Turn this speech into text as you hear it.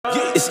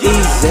It's easy,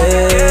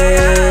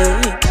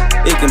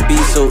 it can be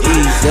so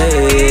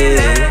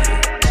easy.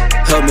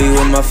 Help me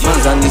with my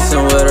funds, I need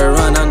somewhere to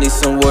run, I need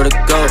somewhere to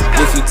go.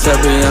 If you tell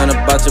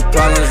Brianna about your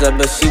problems, I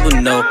bet she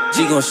would know.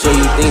 She gon' show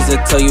you things and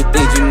tell you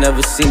things you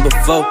never seen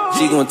before.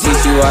 She gon'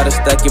 teach you how to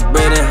stack your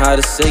bread and how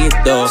to say it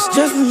though. It's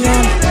just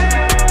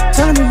Brianna,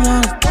 tell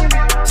Brianna.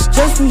 It's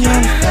just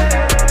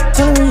Brianna,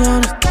 tell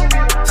Brianna.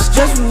 It's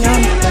just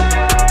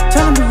Brianna,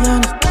 tell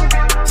Brianna.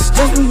 It's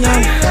just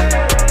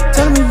Brianna,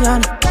 tell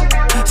Brianna.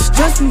 It's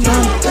just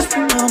Brianna, just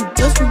Brianna,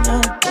 just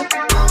Brianna.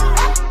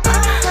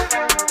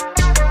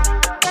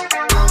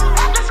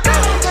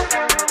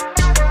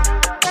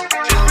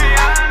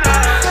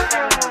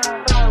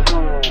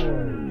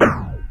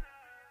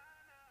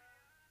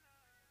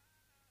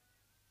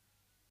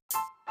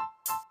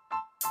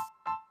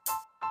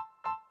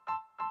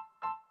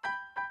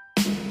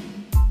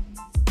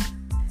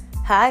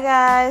 Hi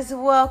guys,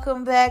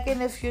 welcome back,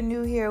 and if you're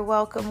new here,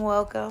 welcome.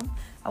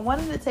 I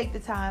wanted to take the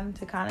time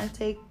to kind of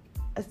take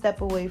a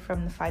step away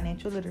from the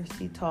financial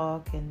literacy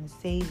talk and the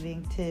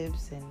saving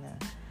tips and the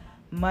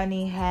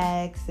money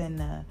hacks and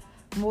the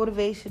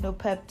motivational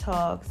pep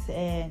talks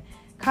and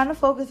kind of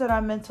focus on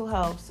our mental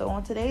health. So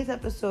on today's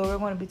episode, we're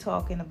going to be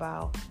talking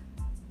about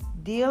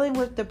dealing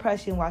with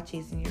depression while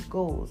chasing your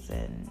goals.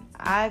 And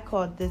I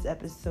called this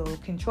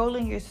episode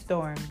Controlling Your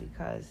Storm,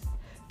 because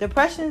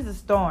depression is a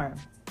storm.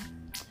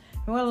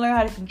 We want to learn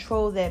how to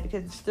control that,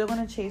 because it's still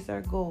going to chase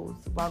our goals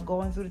while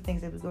going through the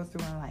things that we go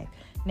through in life.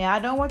 Now, I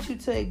don't want you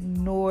to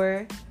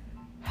ignore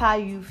how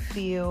you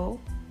feel,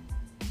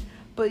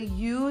 but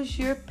use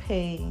your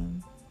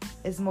pain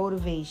as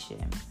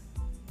motivation.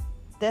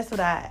 That's what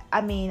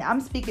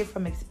I'm speaking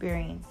from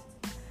experience.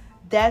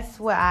 That's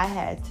what I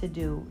had to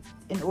do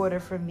in order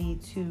for me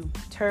to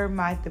turn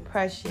my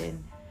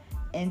depression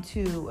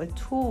into a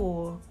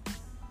tool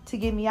to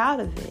get me out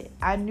of it.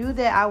 I knew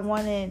that I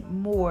wanted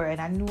more, and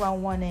I knew I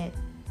wanted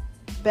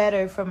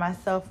better for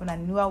myself, and I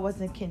knew I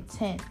wasn't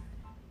content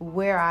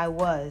where I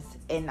was,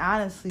 and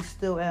honestly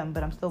still am,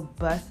 but I'm still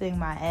busting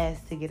my ass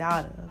to get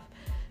out of.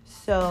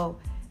 So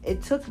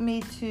it took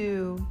me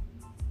to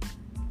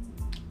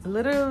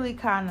literally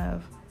kind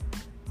of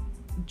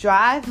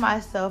drive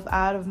myself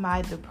out of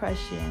my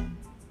depression.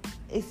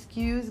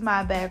 Excuse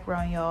my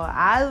background, y'all.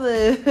 I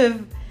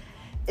live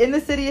in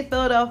the city of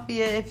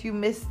Philadelphia, if you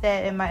missed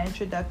that in my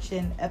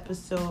introduction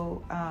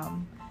episode.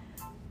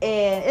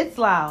 And it's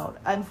loud,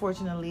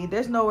 unfortunately.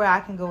 There's nowhere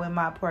I can go in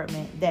my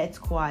apartment that's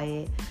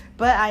quiet.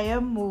 But I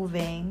am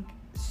moving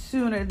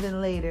sooner than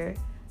later.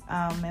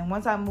 And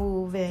once I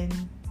move and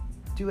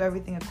do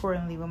everything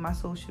accordingly with my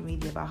social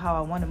media about how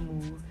I want to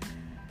move,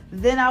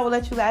 then I will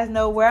let you guys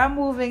know where I'm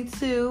moving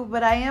to.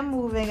 But I am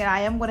moving, and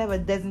I am going to have a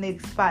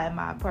designated spot in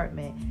my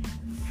apartment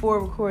for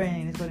recording,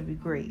 and it's going to be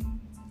great.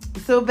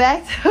 So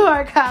back to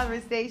our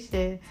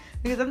conversation,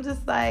 because I'm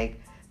just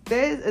like,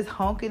 it's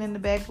honking in the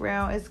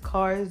background, it's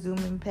cars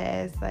zooming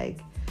past, like,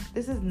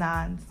 this is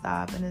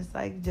nonstop, and it's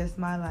like just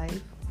my life.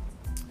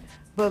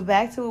 But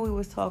back to what we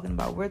was talking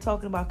about. We're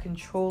talking about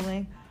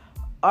controlling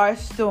our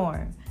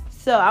storm.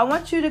 So I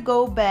want you to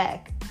go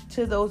back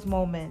to those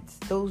moments,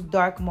 those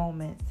dark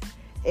moments,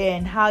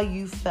 and how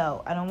you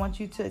felt. I don't want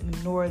you to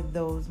ignore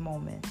those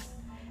moments,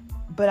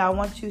 but I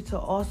want you to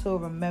also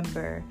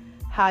remember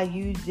how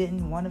you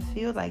didn't want to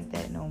feel like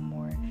that no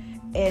more.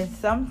 And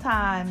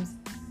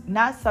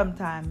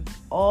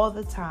all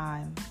the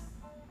time,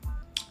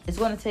 it's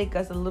going to take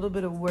us a little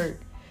bit of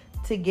work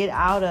to get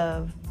out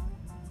of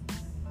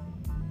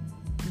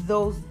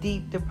those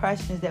deep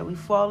depressions that we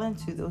fall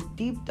into, those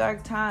deep,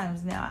 dark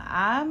times. Now,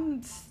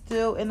 I'm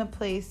still in a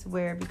place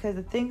where, because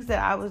the things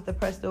that I was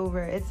depressed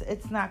over,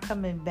 it's not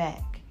coming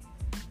back.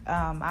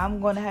 I'm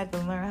going to have to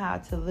learn how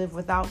to live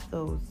without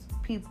those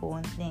people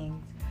and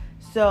things.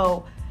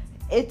 So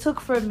it took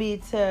for me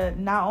to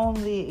not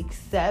only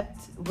accept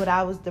what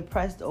I was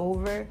depressed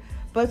over,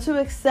 but to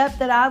accept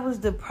that I was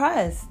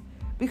depressed.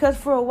 Because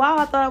for a while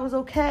I thought I was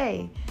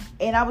okay.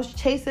 And I was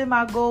chasing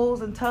my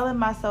goals and telling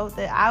myself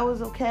that I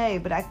was okay.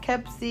 But I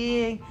kept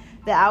seeing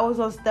that I was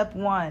on step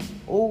one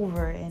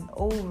over and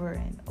over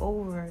and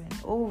over and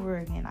over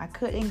again. I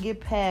couldn't get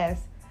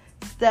past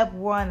step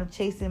one of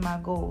chasing my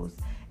goals.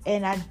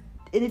 And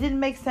it didn't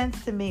make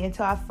sense to me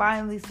until I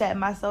finally sat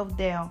myself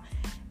down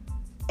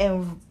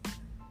and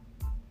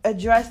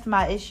addressed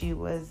my issue,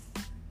 was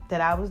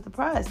that I was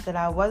depressed, that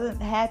I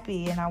wasn't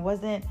happy, and I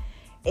wasn't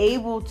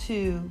able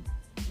to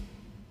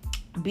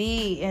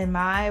be in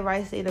my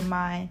right state of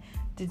mind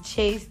to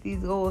chase these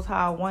goals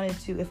how I wanted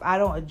to. If I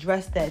don't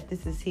address that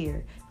this is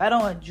here, if I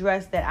don't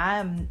address that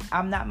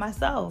I'm not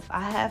myself,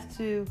 I have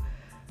to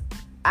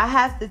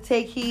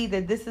take heed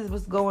that this is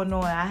what's going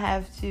on. I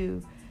have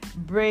to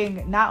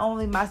bring not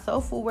only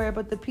myself aware,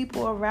 but the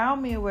people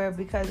around me aware,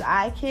 because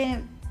I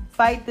can't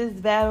fight this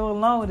battle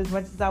alone as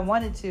much as I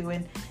wanted to.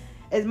 And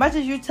as much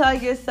as you tell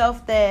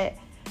yourself that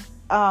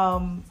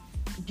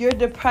your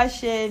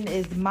depression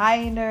is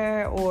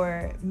minor,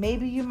 or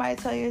maybe you might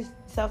tell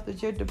yourself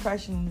that your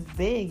depression is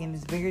big and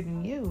is bigger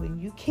than you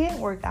and you can't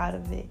work out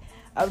of it,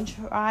 I'm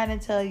trying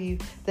to tell you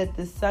that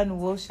the sun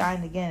will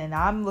shine again. And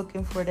I'm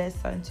looking for that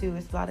sun too.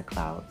 It's a lot of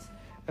clouds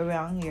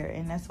around here.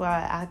 And that's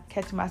why I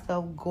catch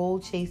myself goal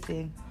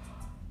chasing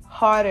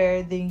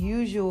harder than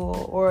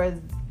usual or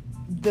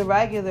the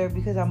regular,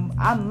 because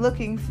I'm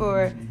looking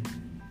for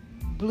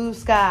blue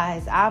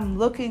skies. I'm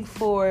looking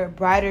for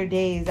brighter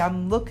days.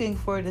 I'm looking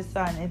for the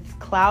sun. It's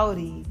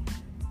cloudy.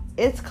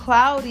 It's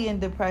cloudy in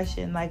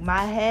depression. Like,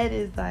 my head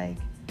is like,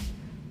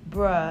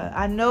 bruh.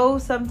 I know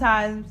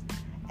sometimes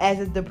as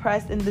a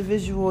depressed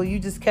individual, you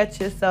just catch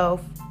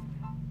yourself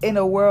in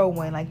a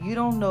whirlwind. Like, you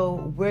don't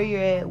know where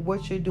you're at,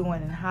 what you're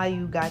doing, and how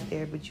you got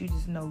there, but you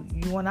just know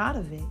you want out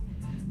of it.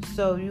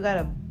 So you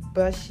gotta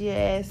bust your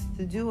ass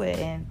to do it,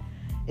 and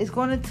it's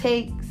gonna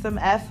take some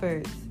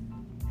efforts.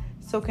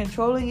 So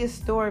controlling your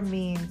storm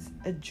means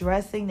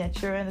addressing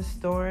that you're in a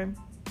storm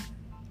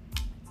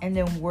and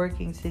then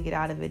working to get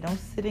out of it. Don't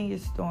sit in your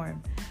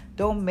storm.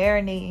 Don't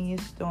marinate in your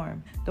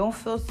storm. Don't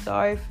feel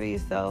sorry for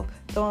yourself.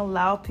 Don't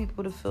allow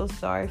people to feel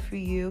sorry for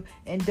you.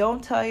 And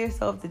don't tell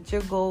yourself that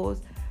your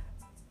goals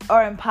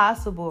are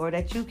impossible or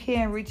that you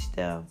can't reach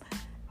them.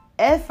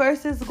 At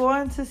first, it's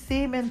going to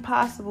seem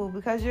impossible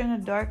because you're in a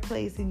dark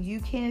place and you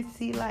can't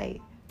see light.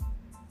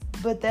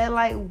 But that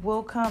light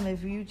will come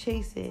if you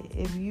chase it,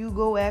 if you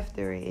go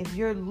after it, if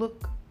you're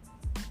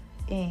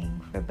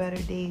looking for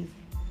better days.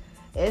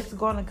 It's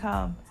going to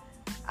come.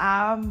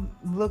 I'm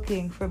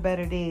looking for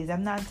better days.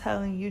 I'm not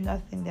telling you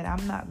nothing that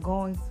I'm not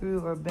going through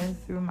or been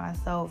through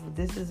myself.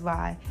 This is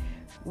why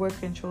we're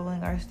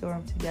controlling our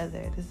storm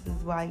together. This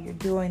is why you're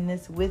doing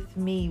this with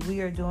me.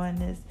 We are doing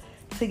this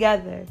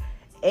together.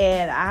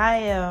 And I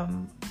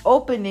am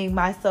opening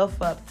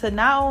myself up to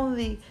not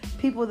only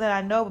people that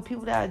I know, but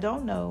people that I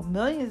don't know.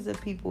 Millions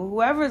of people.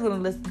 Whoever is going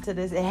to listen to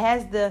this, it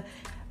has the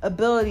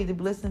ability to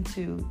listen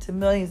to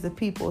millions of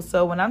people.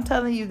 So when I'm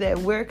telling you that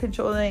we're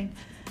controlling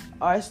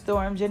our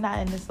storms, you're not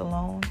in this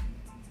alone.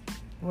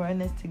 We're in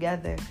this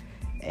together.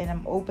 And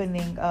I'm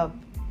opening up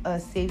a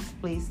safe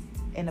space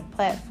and a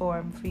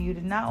platform for you to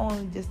not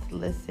only just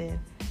listen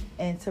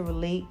and to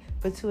relate,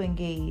 but to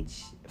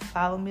engage.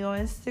 Follow me on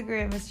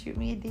Instagram and shoot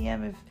me a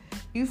DM if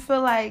you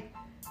feel like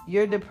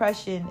your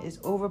depression is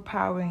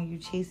overpowering you,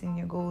 chasing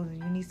your goals,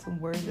 and you need some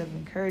words of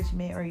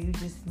encouragement, or you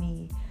just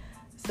need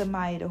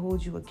somebody to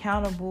hold you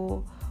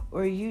accountable,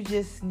 or you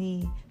just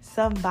need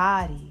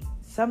somebody.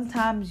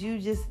 Sometimes you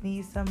just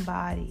need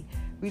somebody.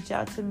 Reach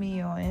out to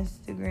me on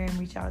Instagram.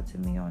 Reach out to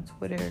me on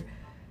Twitter.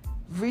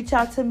 Reach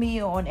out to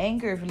me on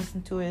Anchor if you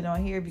listen to it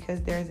on here,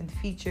 because there's a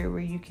feature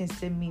where you can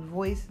send me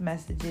voice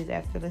messages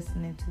after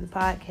listening to the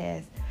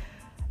podcast.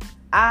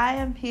 I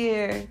am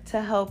here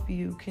to help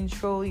you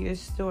control your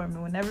storm.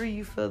 And whenever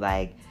you feel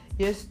like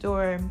your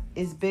storm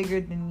is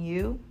bigger than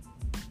you,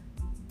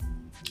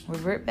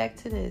 revert back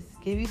to this.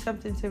 Give you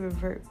something to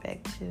revert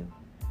back to.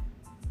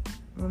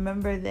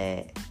 Remember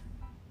that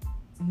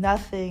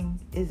nothing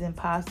is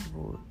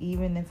impossible,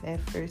 even if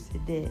at first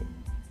it did.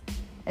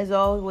 As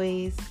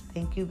always,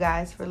 thank you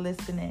guys for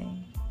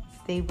listening.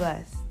 Stay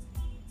blessed.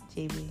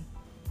 JB.